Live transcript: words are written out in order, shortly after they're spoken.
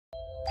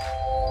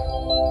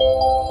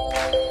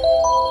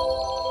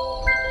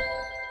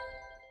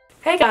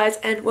Hey guys,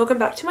 and welcome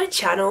back to my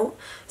channel.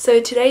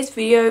 So today's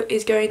video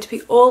is going to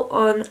be all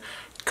on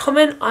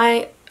common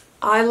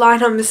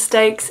eyeliner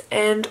mistakes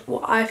and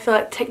what I feel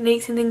like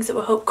techniques and things that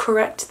will help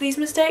correct these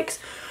mistakes.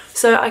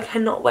 So I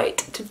cannot wait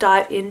to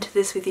dive into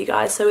this with you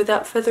guys. So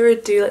without further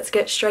ado, let's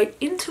get straight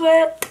into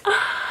it.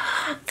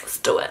 Let's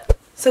do it.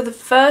 So the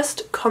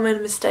first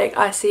common mistake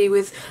I see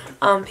with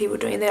people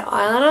doing their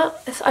eyeliner,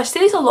 I see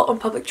this a lot on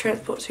public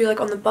transport too, like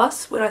on the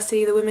bus when I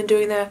see the women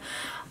doing their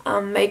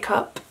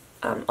makeup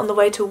on the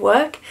way to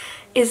work,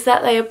 is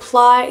that they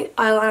apply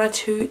eyeliner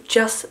to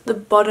just the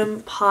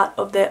bottom part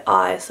of their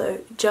eye, so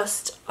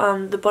just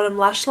the bottom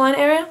lash line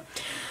area.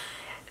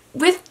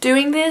 With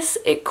doing this,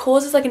 it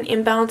causes like an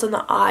imbalance on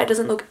the eye. It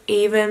doesn't look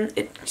even.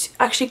 It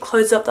actually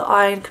closes up the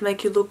eye and can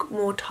make you look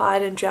more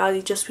tired and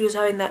drowsy just because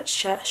having that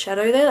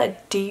shadow there,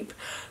 that deep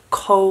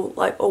kohl,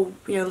 like, or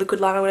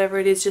liquid liner, whatever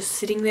it is, just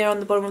sitting there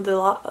on the bottom of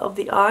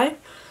the eye.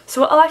 So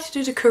what I like to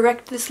do to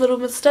correct this little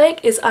mistake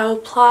is I'll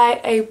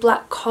apply a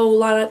black kohl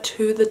liner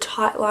to the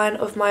tight line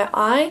of my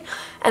eye,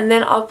 and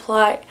then I'll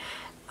apply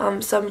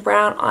some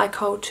brown eye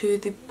kohl to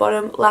the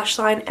bottom lash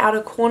line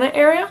outer corner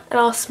area, and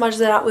I'll smudge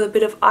that out with a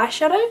bit of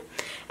eyeshadow.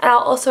 And I'll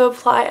also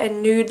apply a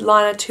nude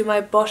liner to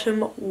my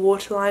bottom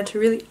waterline to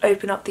really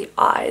open up the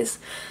eyes.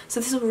 So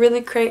this will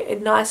really create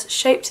a nice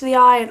shape to the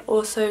eye and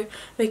also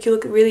make you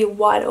look really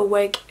wide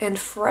awake and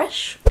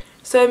fresh.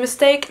 So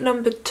mistake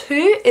number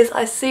 2 is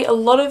I see a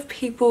lot of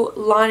people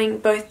lining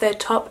both their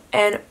top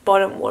and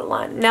bottom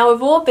waterline. Now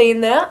we've all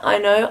been there, I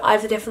know,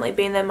 I've definitely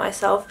been there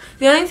myself.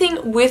 The only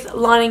thing with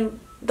lining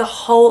the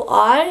whole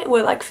eye,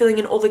 where like filling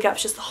in all the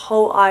gaps, just the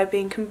whole eye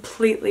being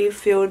completely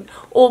filled,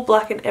 all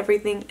black and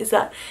everything, is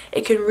that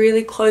it can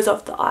really close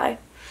off the eye.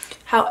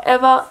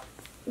 However,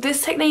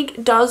 this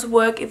technique does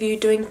work if you're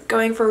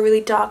going for a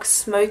really dark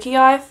smoky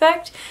eye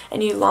effect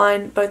and you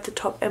line both the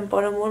top and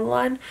bottom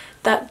waterline.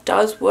 That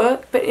does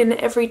work, but in an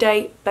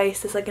everyday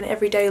basis, like an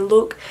everyday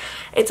look,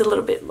 it's a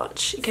little bit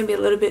much. It can be a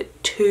little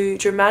bit too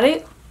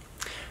dramatic.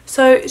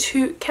 So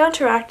to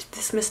counteract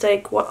this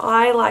mistake, what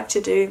I like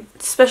to do,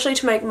 especially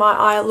to make my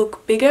eye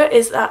look bigger,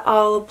 is that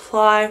I'll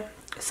apply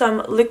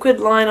some liquid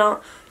liner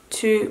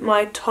to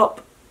my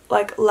top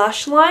like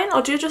lash line.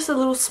 I'll do just a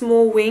little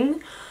small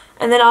wing,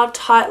 and then I'll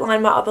tight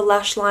line my upper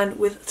lash line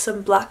with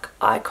some black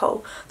eye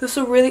kohl. This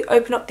will really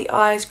open up the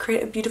eyes,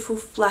 create a beautiful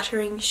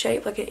flattering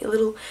shape, like a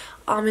little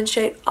almond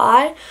shaped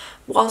eye,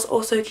 whilst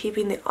also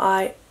keeping the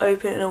eye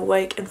open and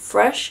awake and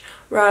fresh,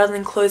 rather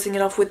than closing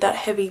it off with that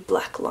heavy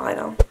black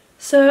liner.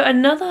 So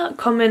another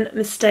common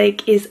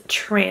mistake is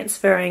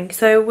transferring.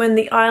 So when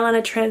the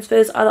eyeliner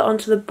transfers either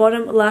onto the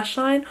bottom lash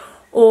line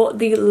or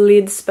the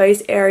lid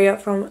space area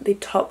from the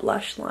top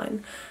lash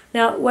line.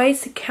 Now,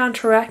 ways to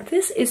counteract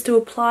this is to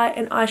apply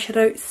an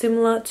eyeshadow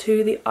similar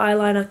to the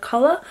eyeliner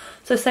colour.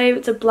 So say if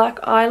it's a black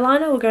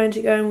eyeliner, we're going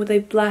to go in with a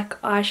black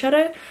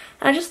eyeshadow.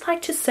 And I just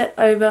like to set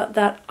over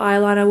that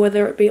eyeliner,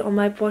 whether it be on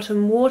my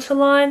bottom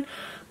waterline,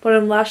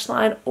 bottom lash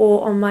line,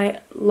 or on my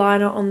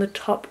liner on the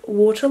top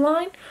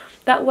waterline.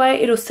 That way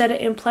it'll set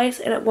it in place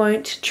and it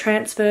won't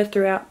transfer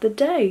throughout the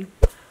day.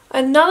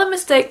 Another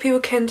mistake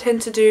people can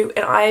tend to do,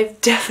 and I've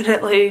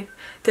definitely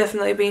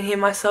been here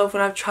myself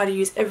when I've tried to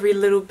use every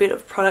little bit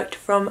of product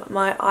from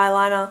my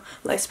eyeliner,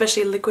 like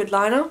especially liquid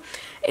liner,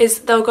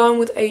 is they'll go in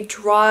with a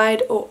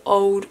dried or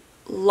old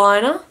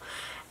liner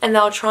and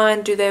they'll try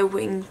and do their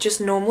wing just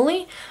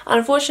normally.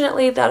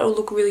 Unfortunately, that'll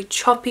look really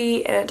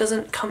choppy and it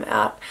doesn't come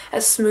out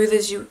as smooth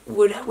as you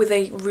would with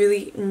a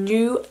really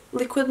new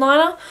liquid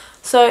liner.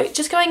 So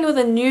just going with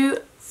a new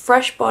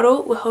fresh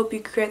bottle will help you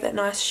create that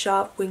nice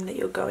sharp wing that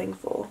you're going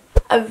for.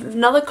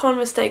 Another common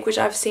mistake which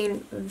I've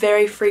seen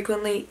very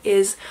frequently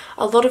is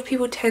a lot of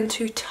people tend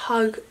to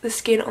tug the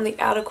skin on the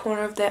outer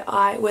corner of their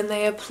eye when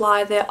they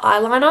apply their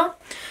eyeliner.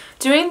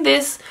 Doing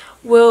this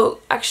will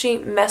actually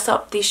mess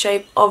up the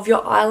shape of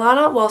your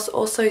eyeliner whilst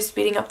also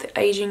speeding up the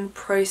aging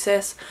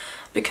process,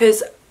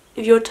 because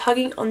if you're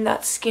tugging on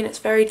that skin, it's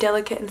very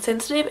delicate and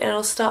sensitive and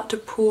it'll start to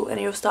pull and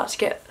you'll start to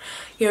get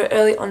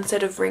early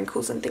onset of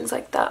wrinkles and things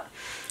like that.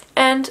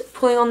 And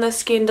pulling on the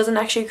skin doesn't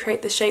actually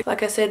create the shape,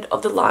 like I said,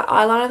 of the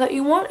eyeliner that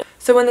you want.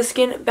 So when the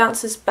skin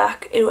bounces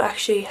back, it will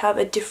actually have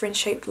a different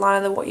shaped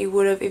liner than what you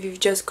would have if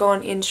you've just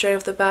gone in straight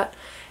off the bat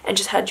and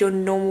just had your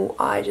normal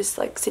eye just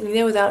like sitting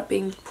there without it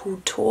being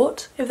pulled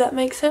taut, if that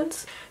makes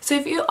sense. So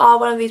if you are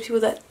one of these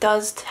people that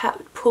does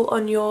pull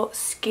on your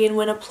skin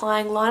when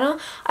applying liner,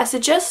 I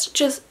suggest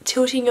just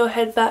tilting your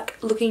head back,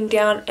 looking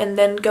down, and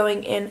then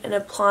going in and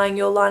applying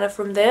your liner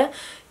from there.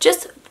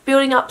 Just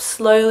building up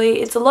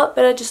slowly. It's a lot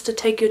better just to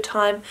take your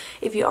time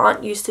if you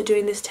aren't used to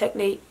doing this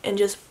technique and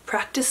just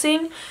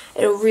practicing.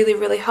 It'll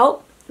really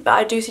help. But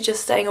I do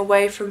suggest staying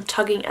away from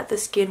tugging at the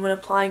skin when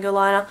applying your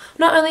liner,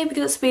 not only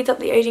because it speeds up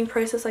the aging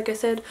process like I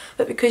said,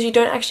 but because you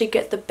don't actually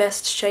get the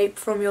best shape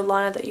from your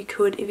liner that you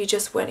could if you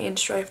just went in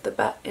straight off the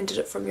bat and did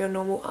it from your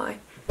normal eye.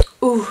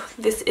 Ooh,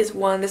 this is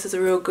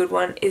a real good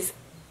one, is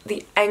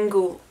the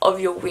angle of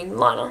your wing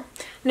liner.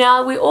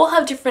 Now, we all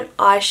have different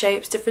eye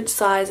shapes, different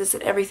sizes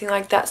and everything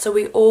like that, so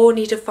we all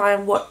need to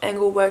find what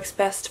angle works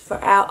best for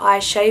our eye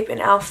shape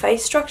and our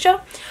face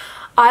structure.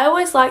 I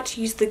always like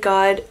to use the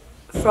guide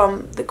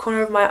from the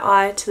corner of my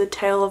eye to the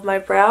tail of my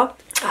brow.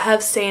 I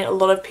have seen a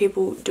lot of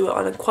people do it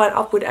on a quite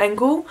upward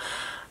angle.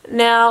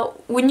 Now,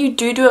 when you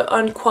do it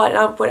on quite an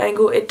upward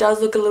angle, it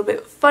does look a little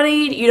bit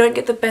funny. You don't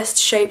get the best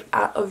shape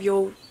out of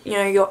your,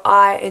 your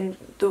eye, and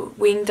the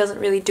wing doesn't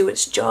really do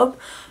its job.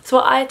 So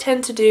what I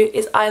tend to do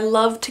is I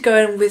love to go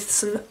in with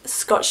some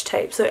Scotch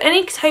tape. So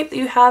any tape that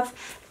you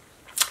have,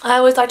 I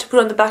always like to put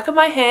on the back of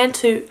my hand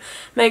to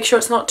make sure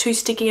it's not too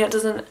sticky and it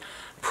doesn't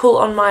pull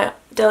on my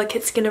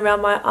delicate skin around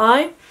my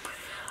eye.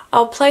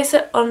 I'll place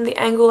it on the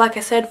angle, like I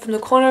said, from the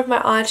corner of my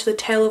eye to the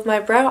tail of my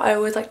brow. I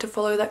always like to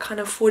follow that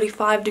kind of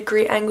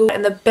 45-degree angle.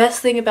 And the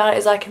best thing about it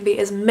is I can be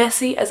as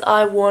messy as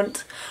I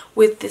want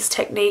with this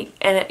technique,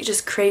 and it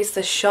just creates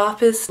the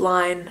sharpest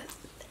line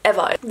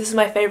ever. This is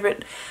my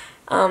favourite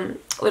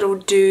little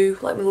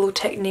little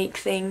technique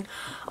thing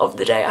of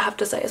the day. I have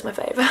to say it's my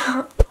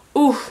favourite.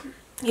 Ooh,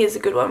 here's a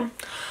good one.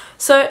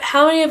 So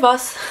how many of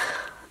us,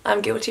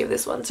 I'm guilty of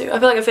this one too. I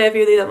feel like a fair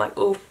few of these I'm like,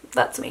 ooh,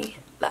 that's me.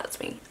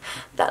 That's me.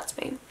 That's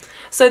me.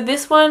 So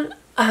this one,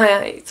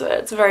 it's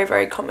a very,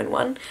 very common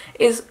one,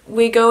 is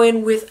we go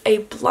in with a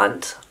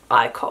blunt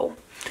eye kohl.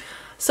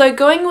 So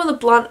going with a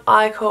blunt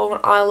eye kohl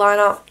and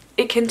eyeliner,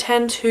 it can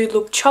tend to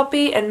look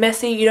choppy and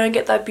messy. You don't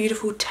get that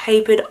beautiful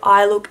tapered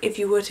eye look if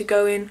you were to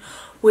go in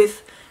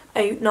with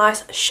a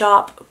nice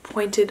sharp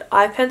pointed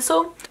eye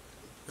pencil.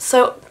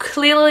 So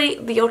clearly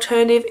the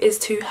alternative is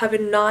to have a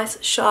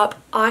nice sharp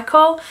eye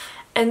kohl.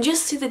 And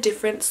just see the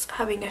difference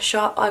having a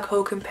sharp eye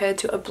kohl compared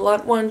to a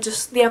blunt one.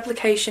 Just the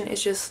application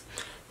is just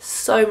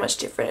so much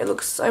different. It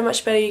looks so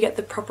much better. You get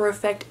the proper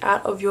effect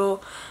out of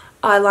your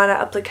eyeliner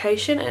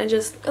application, and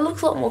it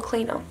looks a lot more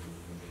cleaner.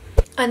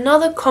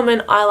 Another common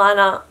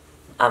eyeliner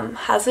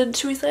hazard,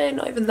 should we say,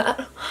 not even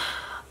that,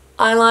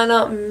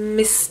 eyeliner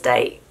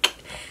mistake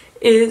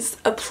is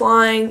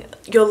applying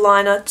your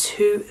liner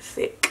too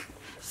thick.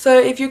 So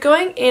if you're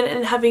going in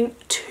and having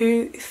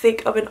too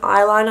thick of an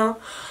eyeliner,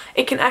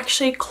 it can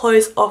actually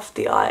close off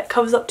the eye. It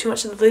covers up too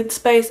much of the lid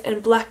space,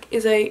 and black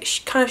is a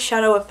kind of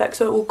shadow effect,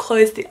 so it will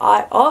close the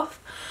eye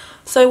off.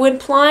 So when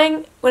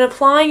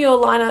applying your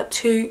liner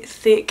too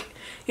thick,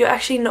 you're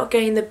actually not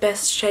getting the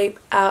best shape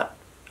out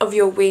of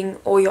your wing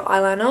or your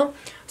eyeliner.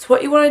 So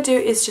what you want to do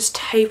is just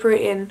taper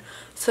it in.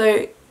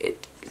 So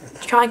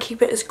try and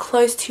keep it as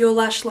close to your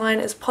lash line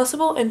as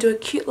possible, and do a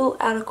cute little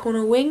outer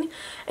corner wing,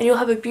 and you'll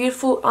have a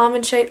beautiful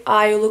almond shaped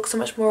eye. You'll look so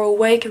much more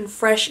awake and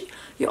fresh.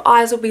 Your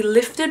eyes will be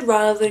lifted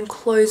rather than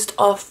closed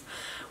off,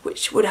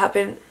 which would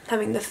happen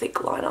having the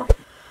thick liner.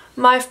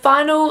 My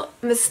final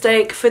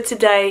mistake for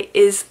today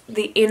is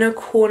the inner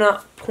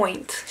corner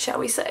point, shall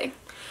we say.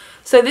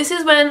 So this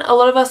is when a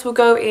lot of us will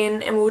go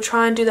in and we'll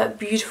try and do that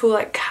beautiful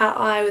like cat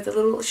eye with a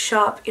little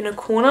sharp inner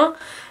corner.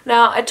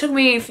 Now it took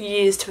me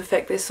years to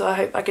perfect this, so I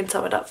hope I can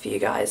sum it up for you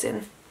guys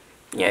in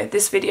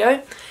this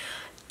video.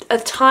 A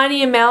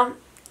tiny amount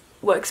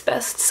works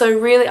best. So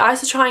really I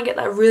used to try and get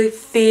that really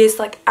fierce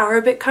like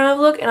Arabic kind of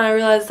look, and I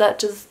realized that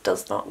just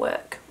does not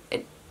work.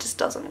 It just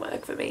doesn't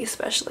work for me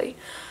especially.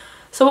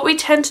 So what we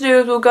tend to do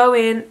is we'll go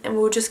in and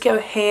we'll just go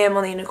ham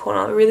on the inner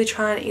corner, really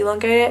try and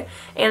elongate it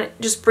and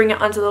just bring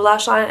it onto the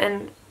lash line,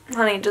 and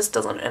honey, it just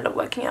doesn't end up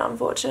working out,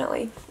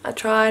 unfortunately. I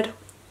tried.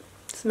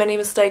 There's many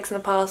mistakes in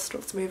the past.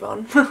 Let's move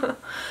on.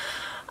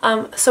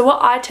 So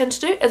what I tend to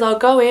do is I'll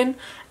go in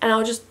and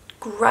I'll just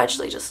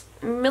gradually, just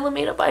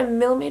millimeter by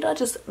millimeter,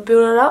 just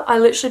build it up. I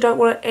literally don't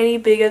want it any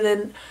bigger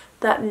than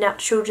that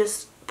natural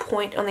just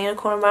point on the inner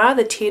corner of my eye,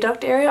 the tear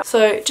duct area.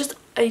 So just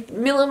a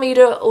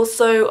millimeter or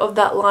so of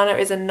that liner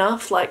is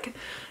enough. Like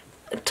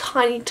a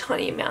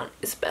tiny amount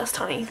is best,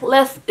 honey.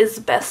 Less is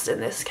best in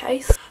this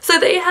case. So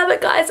there you have it,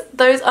 guys.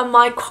 Those are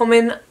my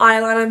common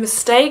eyeliner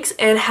mistakes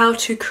and how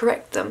to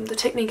correct them, the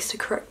techniques to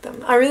correct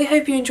them. I really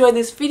hope you enjoyed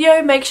this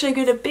video. Make sure to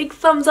give it a big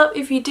thumbs up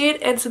if you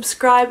did, and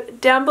subscribe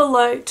down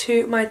below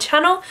to my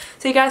channel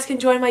so you guys can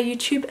join my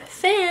YouTube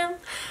fam.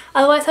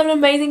 Otherwise, have an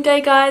amazing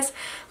day, guys.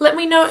 Let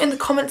me know in the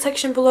comment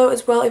section below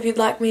as well if you'd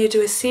like me to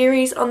do a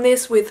series on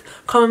this with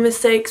common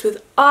mistakes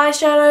with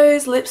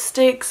eyeshadows,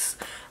 lipsticks,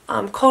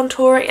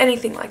 contouring,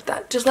 anything like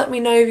that. Just let me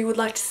know if you would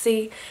like to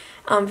see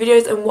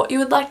videos and what you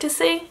would like to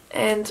see,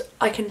 and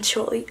I can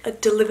surely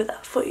deliver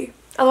that for you.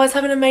 Otherwise,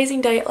 have an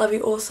amazing day. I love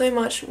you all so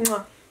much.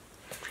 Mwah.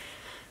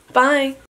 Bye.